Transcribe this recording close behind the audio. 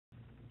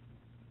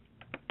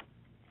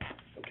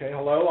Okay,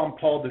 hello, I'm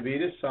Paul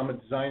DeVitis. I'm a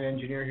design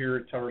engineer here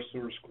at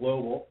TerraSource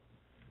Global.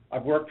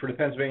 I've worked for the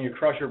Pennsylvania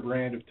Crusher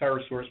brand of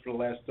TerraSource for the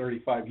last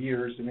 35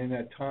 years, and in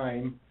that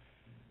time,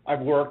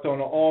 I've worked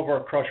on all of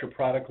our crusher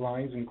product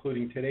lines,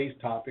 including today's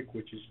topic,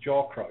 which is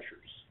jaw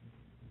crushers.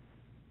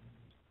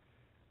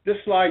 This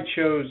slide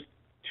shows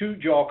two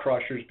jaw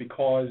crushers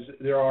because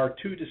there are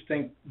two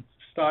distinct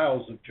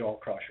styles of jaw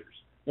crushers,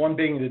 one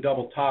being the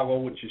double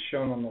toggle, which is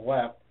shown on the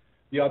left.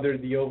 The other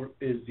is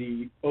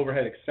the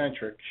overhead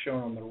eccentric,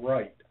 shown on the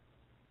right.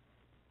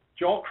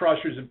 Jaw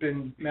crushers have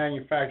been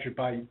manufactured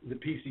by the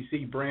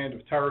PCC brand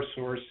of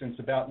TerraSource since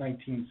about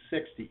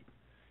 1960.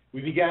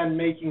 We began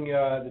making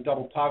the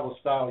double toggle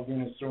style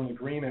units through an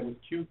agreement with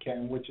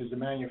QChem, which is a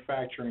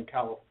manufacturer in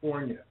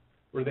California,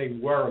 or they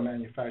were a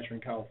manufacturer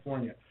in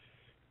California.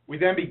 We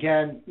then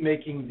began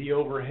making the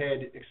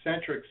overhead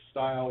eccentric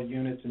style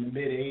units in the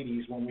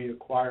mid-'80s when we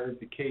acquired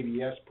the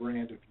KBS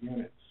brand of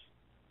units.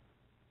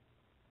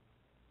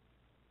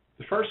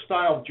 The first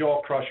style of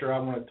jaw crusher I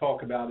want to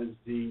talk about is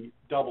the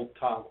double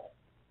toggle.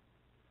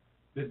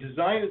 The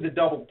design of the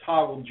double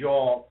toggle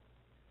jaw,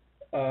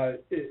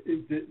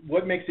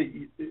 what makes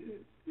it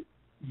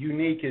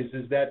unique is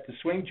that the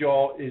swing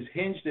jaw is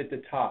hinged at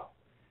the top,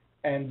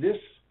 and this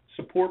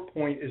support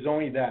point is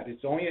only that.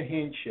 It's only a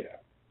hinge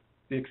shaft.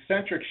 The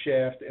eccentric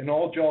shaft, and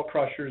all jaw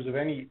crushers of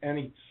any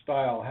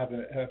style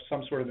have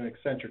some sort of an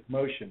eccentric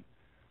motion.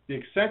 The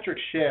eccentric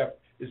shaft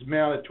is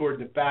mounted toward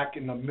the back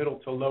in the middle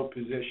to low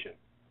position.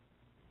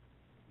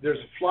 There's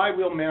a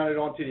flywheel mounted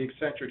onto the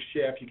eccentric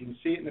shaft. You can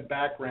see it in the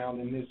background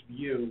in this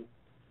view.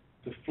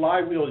 The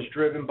flywheel is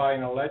driven by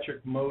an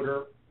electric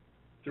motor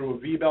through a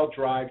V-belt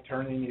drive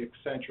turning the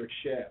eccentric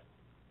shaft.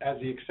 As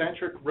the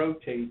eccentric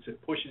rotates,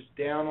 it pushes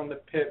down on the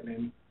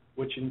pitman,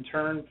 which in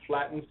turn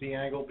flattens the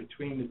angle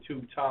between the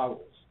two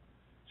toggles.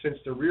 Since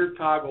the rear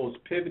toggle is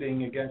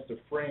pivoting against the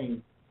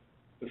frame,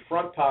 the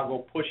front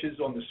toggle pushes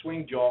on the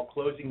swing jaw,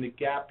 closing the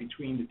gap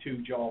between the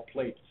two jaw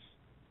plates.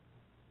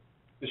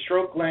 The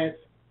stroke length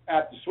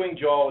at the swing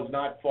jaw is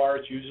not far.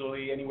 It's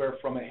usually anywhere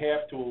from a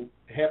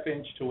half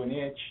inch to an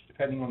inch,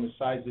 depending on the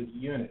size of the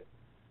unit.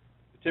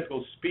 The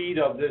typical speed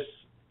of this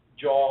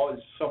jaw is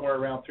somewhere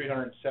around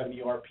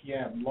 370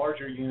 RPM.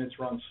 Larger units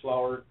run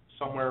slower,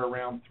 somewhere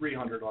around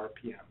 300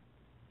 RPM.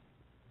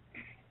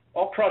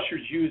 All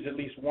crushers use at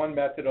least one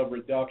method of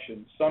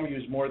reduction. Some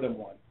use more than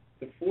one.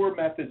 The four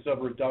methods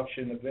of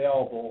reduction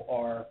available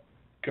are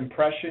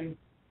compression,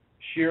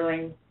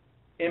 shearing,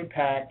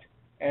 impact,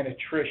 and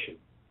attrition.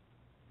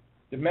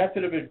 The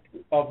method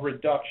of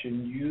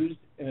reduction used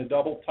in a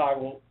double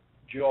toggle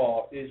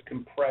jaw is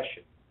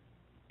compression.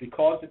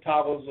 Because the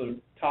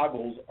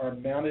toggles are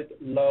mounted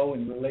low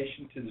in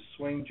relation to the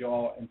swing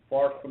jaw and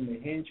far from the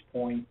hinge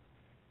point,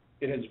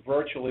 it has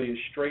virtually a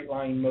straight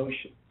line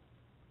motion.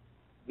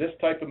 This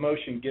type of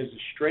motion gives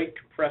a straight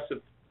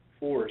compressive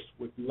force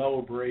with low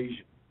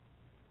abrasion.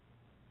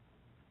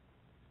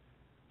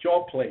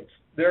 Jaw plates.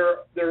 There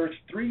are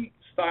three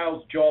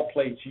styles of jaw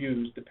plates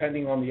used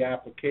depending on the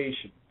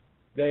application.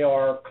 They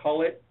are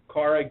cullet,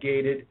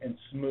 corrugated, and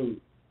smooth.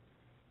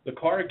 The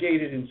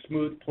corrugated and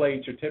smooth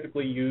plates are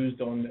typically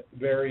used on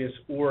various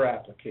ore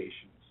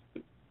applications.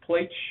 The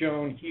plates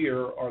shown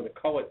here are the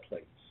cullet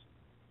plates.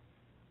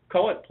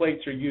 Cullet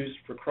plates are used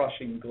for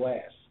crushing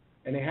glass,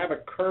 and they have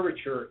a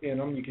curvature in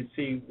them. You can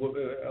see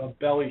a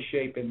belly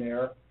shape in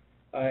there,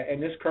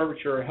 and this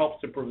curvature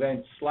helps to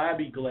prevent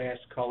slabby glass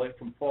cullet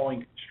from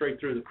falling straight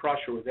through the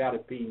crusher without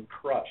it being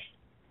crushed.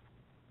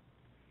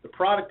 The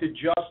product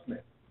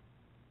adjustment,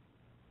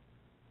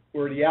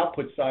 or the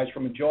output size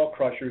from a jaw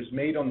crusher, is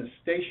made on the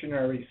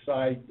stationary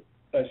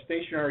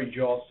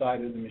jaw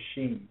side of the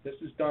machine. This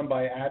is done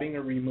by adding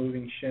or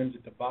removing shims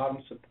at the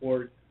bottom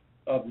support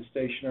of the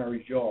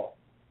stationary jaw.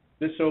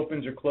 This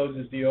opens or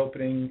closes the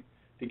opening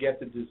to get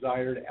the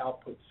desired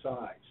output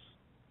size.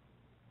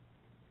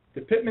 The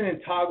pitman and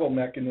toggle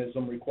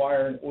mechanism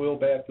require an oil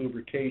bath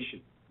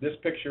lubrication. This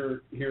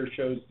picture here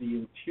shows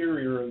the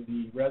interior of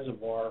the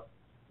reservoir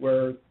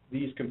where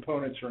these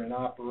components are in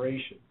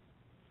operation.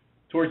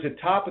 Towards the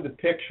top of the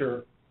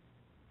picture,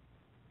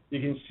 you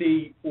can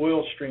see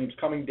oil streams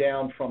coming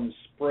down from the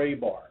spray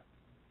bar.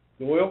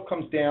 The oil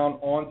comes down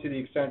onto the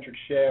eccentric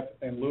shaft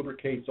and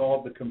lubricates all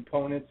of the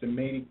components and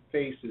mating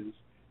faces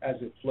as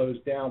it flows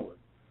downward.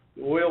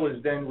 The oil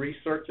is then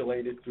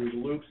recirculated through the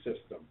lube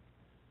system.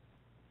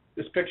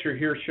 This picture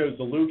here shows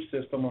the lube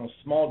system on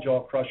a small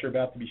jaw crusher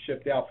about to be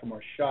shipped out from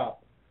our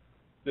shop.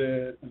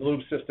 The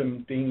lube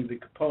system being the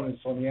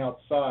components on the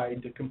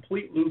outside. The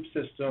complete lube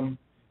system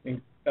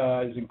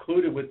is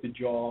included with the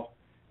jaw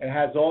and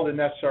has all the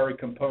necessary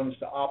components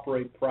to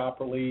operate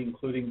properly,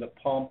 including the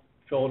pump,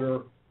 filter,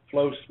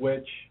 flow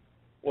switch,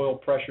 oil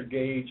pressure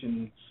gauge,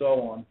 and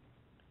so on.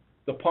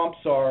 The pumps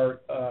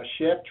are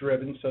shaft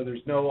driven, so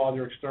there's no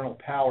other external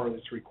power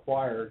that's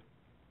required.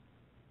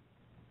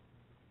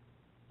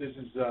 This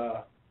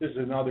is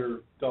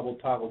another double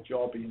toggle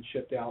jaw being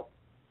shipped out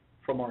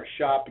from our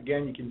shop.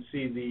 Again, you can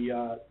see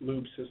the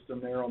lube system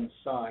there on the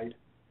side.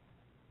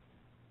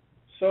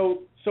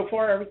 So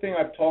far everything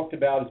I've talked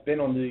about has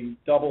been on the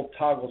double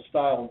toggle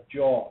style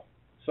jaw.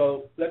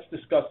 So let's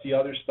discuss the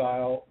other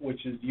style,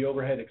 which is the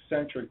overhead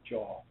eccentric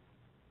jaw.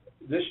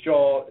 This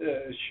jaw,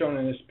 shown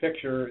in this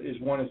picture, is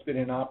one that's been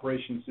in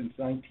operation since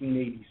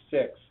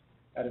 1986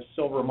 at a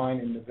silver mine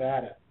in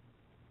Nevada.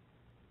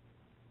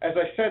 As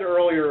I said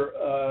earlier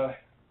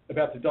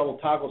about the double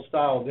toggle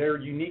style, they're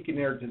unique in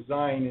their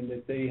design in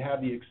that they have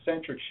the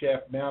eccentric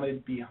shaft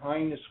mounted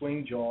behind the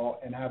swing jaw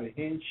and have a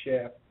hinge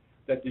shaft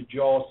that the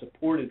jaw is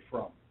supported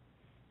from.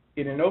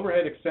 In an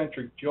overhead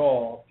eccentric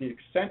jaw, the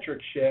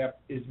eccentric shaft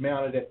is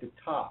mounted at the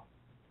top,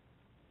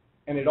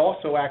 and it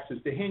also acts as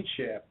the hinge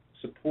shaft,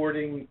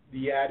 supporting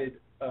the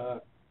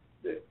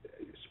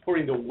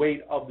supporting the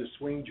weight of the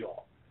swing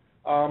jaw.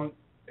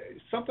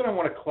 Something I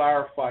want to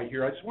clarify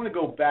here. I just want to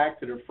go back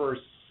to the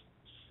first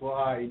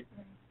slide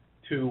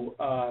to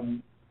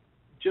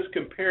just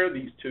compare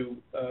these two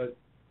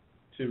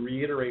to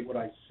reiterate what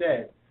I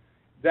said.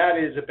 That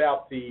is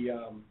about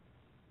the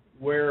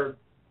where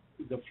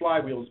the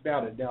flywheel is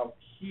mounted. Now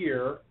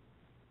here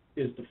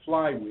is the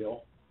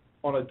flywheel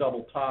on a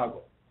double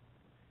toggle,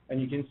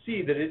 and you can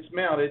see that it's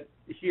mounted.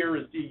 Here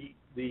is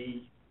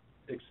the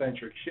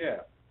eccentric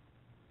shaft.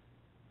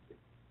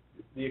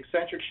 The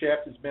eccentric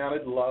shaft is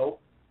mounted low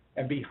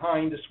and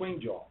behind the swing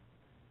jaw.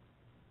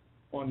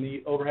 On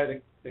the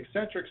overhead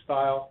eccentric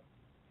style,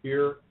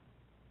 here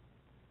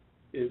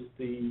is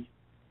the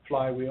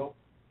flywheel.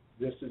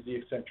 This is the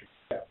eccentric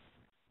shaft.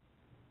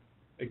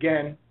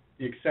 Again,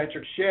 the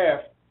eccentric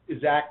shaft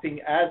is acting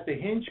as the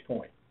hinge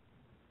point,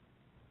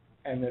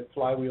 and the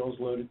flywheel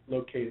is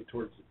located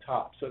towards the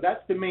top. So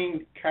that's the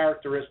main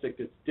characteristic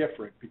that's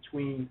different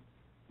between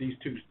these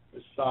two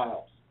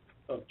styles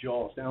of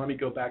jaws. Now let me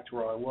go back to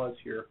where I was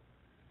here.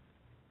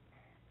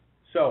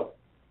 So,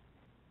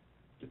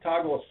 the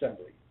toggle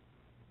assembly.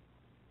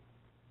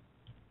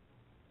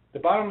 The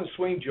bottom of the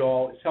swing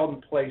jaw is held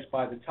in place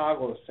by the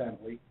toggle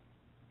assembly,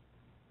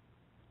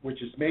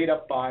 which is made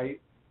up by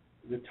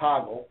the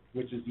toggle,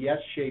 which is the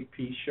S-shaped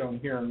piece shown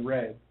here in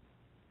red.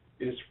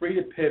 It is free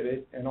to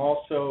pivot, and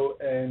also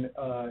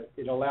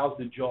it allows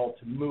the jaw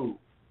to move.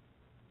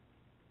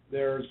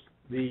 There's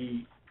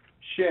the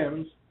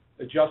shims.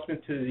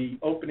 Adjustment to the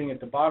opening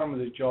at the bottom of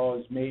the jaw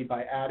is made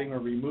by adding or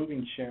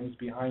removing shims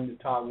behind the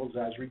toggles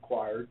as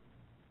required.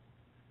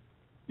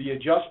 The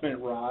adjustment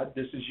rod,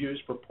 this is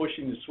used for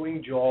pushing the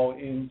swing jaw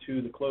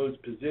into the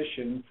closed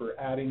position for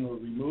adding or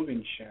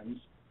removing shims.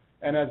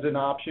 And as an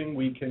option,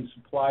 we can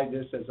supply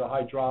this as a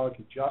hydraulic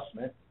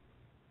adjustment.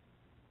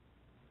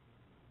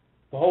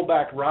 The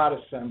holdback rod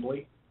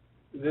assembly.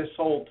 This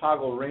whole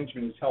toggle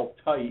arrangement is held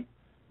tight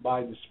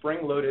by the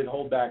spring-loaded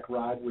holdback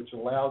rod, which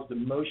allows the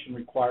motion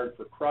required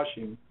for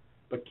crushing,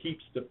 but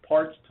keeps the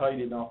parts tight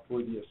enough for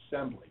the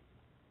assembly.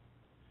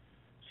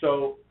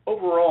 So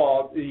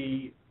overall,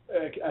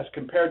 as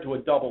compared to a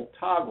double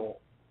toggle,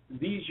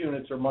 these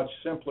units are much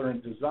simpler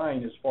in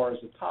design as far as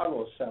the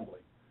toggle assembly.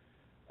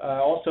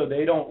 Also,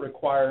 they don't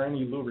require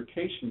any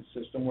lubrication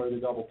system where the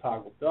double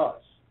toggle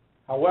does.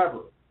 However,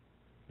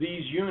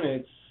 these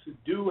units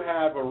do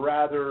have a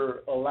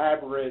rather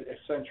elaborate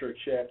eccentric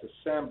shaft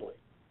assembly.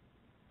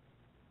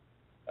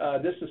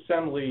 This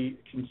assembly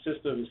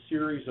consists of a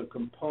series of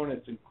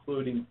components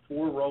including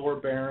 4 roller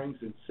bearings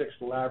and 6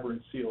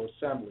 labyrinth seal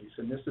assemblies,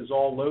 and this is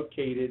all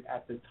located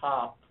at the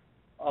top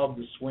of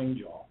the swing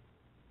jaw.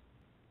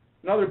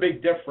 Another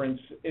big difference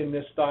in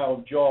this style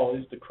of jaw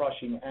is the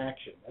crushing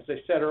action. As I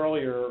said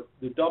earlier,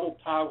 the double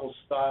toggle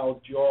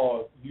style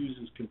jaw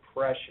uses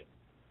compression.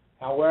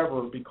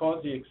 However,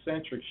 because the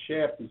eccentric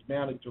shaft is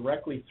mounted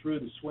directly through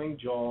the swing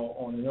jaw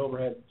on an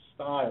overhead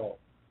style,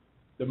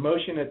 the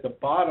motion at the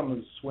bottom of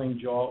the swing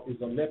jaw is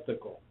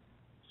elliptical.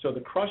 So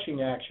the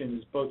crushing action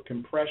is both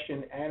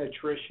compression and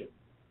attrition.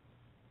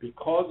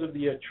 Because of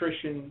the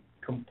attrition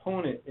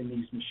component in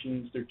these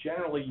machines, they're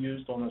generally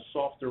used on a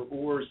softer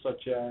ore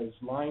such as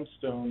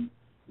limestone,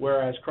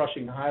 whereas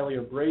crushing highly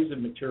abrasive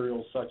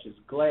materials such as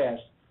glass,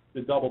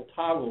 the double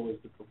toggle is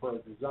the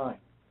preferred design.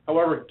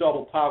 However,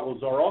 double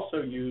toggles are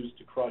also used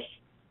to crush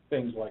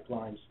things like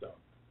limestone.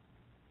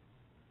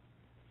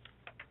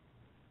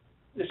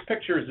 This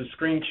picture is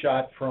a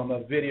screenshot from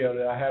a video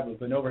that I have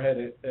of an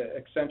overhead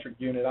eccentric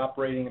unit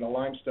operating in a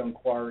limestone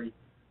quarry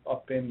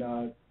up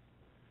in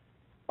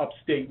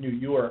upstate New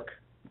York.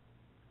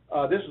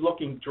 This is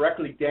looking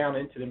directly down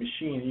into the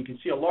machine, and you can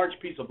see a large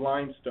piece of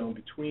limestone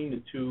between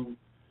the two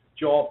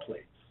jaw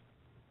plates.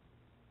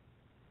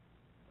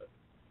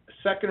 A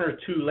second or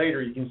two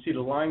later, you can see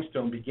the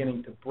limestone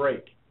beginning to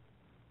break.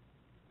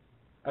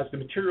 As the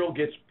material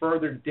gets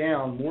further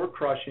down, more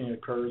crushing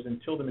occurs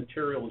until the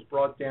material is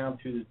brought down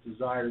to the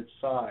desired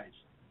size.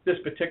 This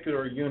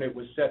particular unit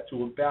was set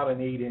to about an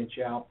 8-inch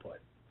output.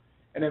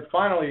 And then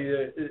finally,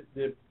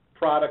 the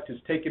product is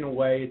taken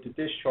away at the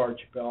discharge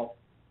belt.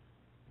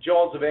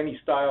 Jaws of any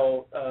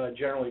style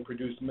generally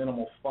produce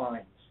minimal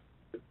fines.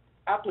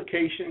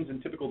 Applications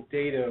and typical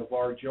data of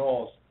our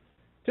jaws.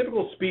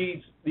 Typical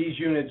speeds these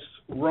units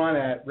run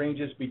at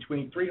ranges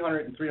between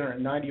 300 and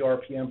 390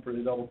 RPM for the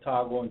double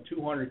toggle and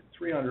 200 to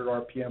 300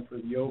 RPM for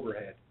the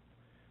overhead.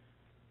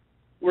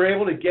 we're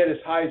able to get as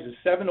high as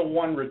a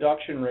 7-to-1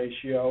 reduction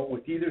ratio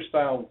with either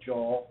style of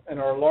jaw, and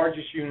our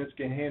largest units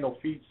can handle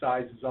feet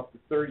sizes up to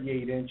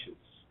 38 inches.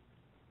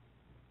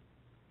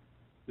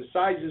 The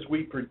sizes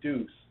we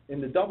produce,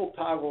 in the double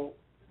toggle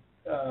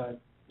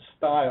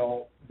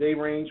style, they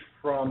range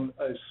from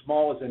as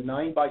small as a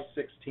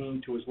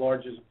 9x16 to as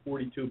large as a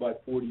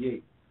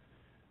 42x48.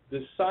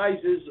 The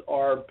sizes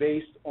are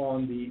based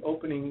on the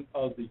opening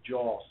of the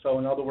jaw. So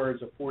in other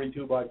words, a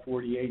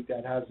 42x48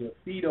 that has a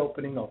feet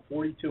opening of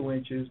 42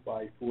 inches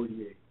by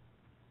 48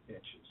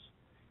 inches.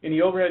 In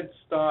the overhead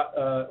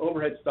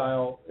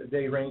style,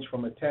 they range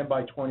from a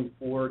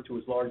 10x24 to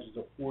as large as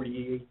a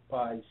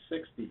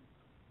 48x60.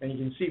 And you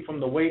can see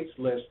from the weights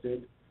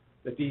listed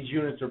that these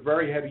units are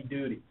very heavy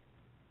duty.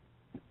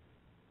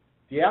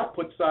 The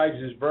output size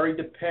is very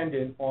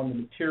dependent on the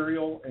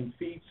material and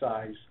feed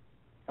size.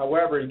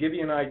 However, to give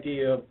you an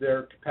idea of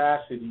their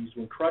capacities,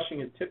 when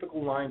crushing a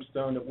typical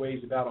limestone that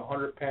weighs about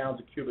 100 pounds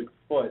a cubic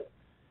foot,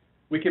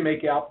 we can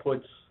make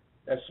outputs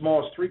as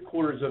small as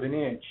 3/4 of an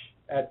inch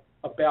at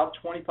about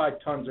 25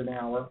 tons an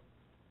hour,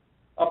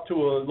 up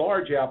to a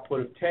large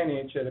output of 10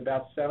 inch at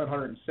about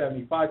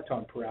 775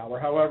 tons per hour.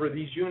 However,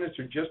 these units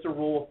are just a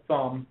rule of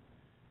thumb.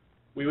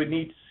 We would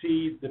need to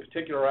see the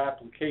particular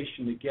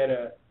application to get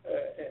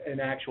an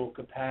actual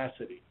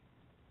capacity.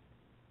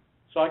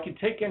 So I can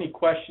take any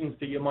questions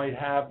that you might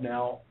have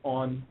now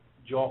on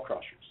jaw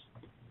crushers.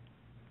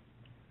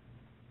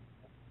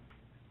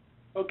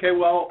 Okay,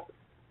 well,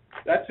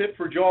 that's it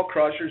for jaw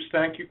crushers.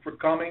 Thank you for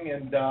coming,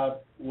 and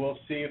we'll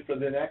see you for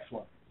the next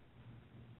one.